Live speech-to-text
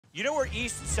You know where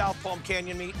East and South Palm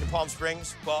Canyon meet in Palm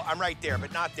Springs? Well, I'm right there,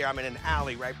 but not there. I'm in an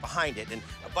alley right behind it. And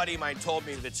a buddy of mine told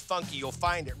me if it's funky, you'll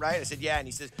find it, right? I said, yeah. And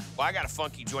he says, well, I got a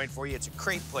funky joint for you. It's a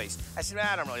crepe place. I said,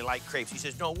 I don't really like crepes. He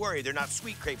says, don't worry. They're not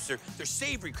sweet crepes. They're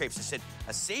savory crepes. I said,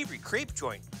 a savory crepe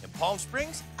joint in Palm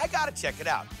Springs? I got to check it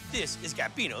out. This is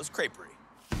Gabino's Creperie.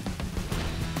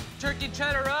 Turkey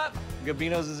cheddar up.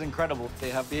 Gabino's is incredible. They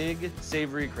have big,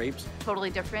 savory crepes. Totally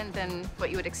different than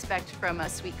what you would expect from a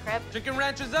sweet crepe. Chicken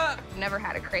ranch is up. Never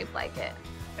had a crepe like it.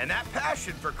 And that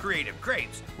passion for creative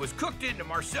crepes was cooked into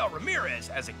Marcel Ramirez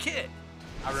as a kid.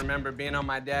 I remember being on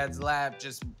my dad's lap,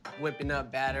 just whipping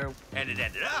up batter. And it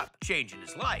ended up changing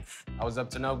his life. I was up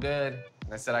to no good.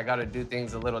 I said, I gotta do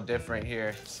things a little different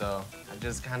here. So I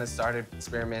just kind of started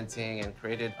experimenting and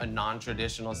created a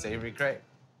non-traditional savory crepe.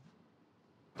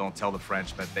 Don't tell the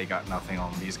French that they got nothing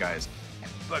on these guys.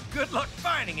 But good luck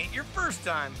finding it your first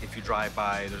time. If you drive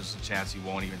by, there's a chance you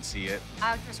won't even see it.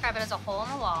 I would describe it as a hole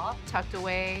in the wall. Tucked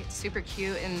away, super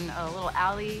cute in a little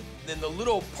alley. Then the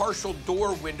little partial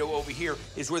door window over here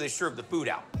is where they serve the food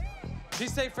out.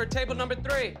 Cheesesteak for table number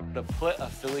 3. To put a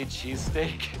Philly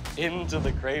cheesesteak into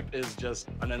the crepe is just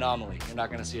an anomaly. You're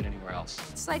not gonna see it anywhere else.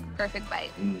 It's like a perfect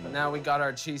bite. Now we got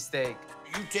our cheesesteak.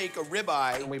 You take a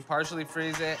ribeye. And we partially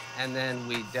freeze it, and then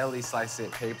we deli slice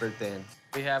it paper thin.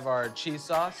 We have our cheese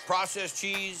sauce, Processed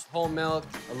cheese. whole milk,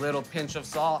 a little pinch of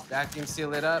salt, vacuum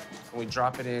seal it up, and we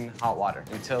drop it in hot water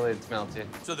until it's melted.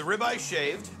 So the ribeye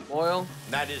shaved. Oil,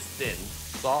 That is thin.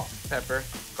 salt, pepper,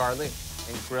 garlic,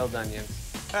 and grilled onions.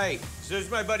 Hey, so this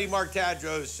is my buddy Mark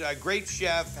Tadros, great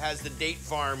chef, has the date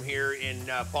farm here in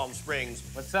Palm Springs.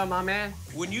 What's up, my man?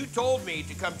 When you told me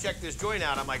to come check this joint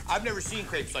out, I'm like, I've never seen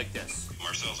crepes like this.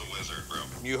 Marcel's a wizard, bro.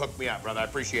 You hooked me up, brother. I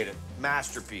appreciate it.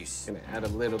 Masterpiece. Gonna add a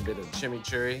little bit of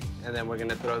chimichurri, and then we're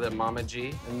gonna throw the Mama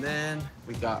G, and then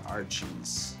we got our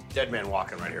cheese. Dead man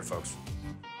walking right here, folks.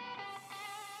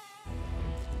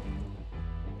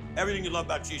 Everything you love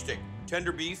about cheesesteak.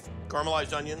 Tender beef,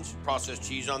 caramelized onions, processed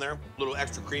cheese on there, a little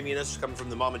extra creaminess coming from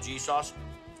the Mama G sauce.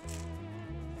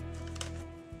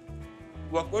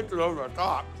 What puts it over the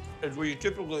top is where you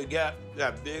typically get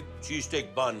that big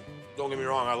cheesesteak bun. Don't get me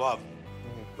wrong, I love.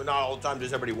 But not all the time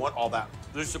does everybody want all that.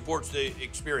 This supports the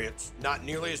experience, not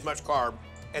nearly as much carb,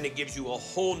 and it gives you a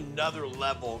whole nother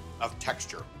level of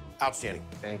texture. Outstanding.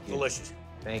 Thank you. Delicious.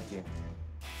 Thank you.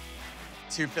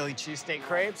 2 Philly cheesesteak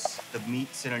crepes. The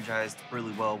meat synergized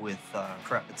really well with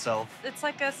crepe itself. It's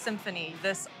like a symphony.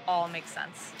 This all makes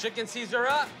sense. Chicken Caesar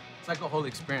up. It's like a whole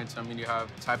experience. I mean, you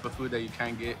have a type of food that you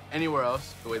can't get anywhere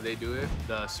else, the way they do it.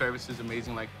 The service is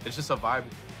amazing. Like, it's just a vibe.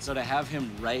 So to have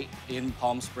him right in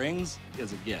Palm Springs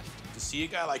is a gift. To see a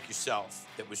guy like yourself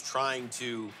that was trying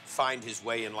to find his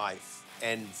way in life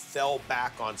and fell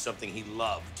back on something he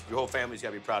loved, your whole family's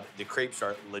gotta be proud. The crepes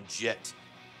are legit.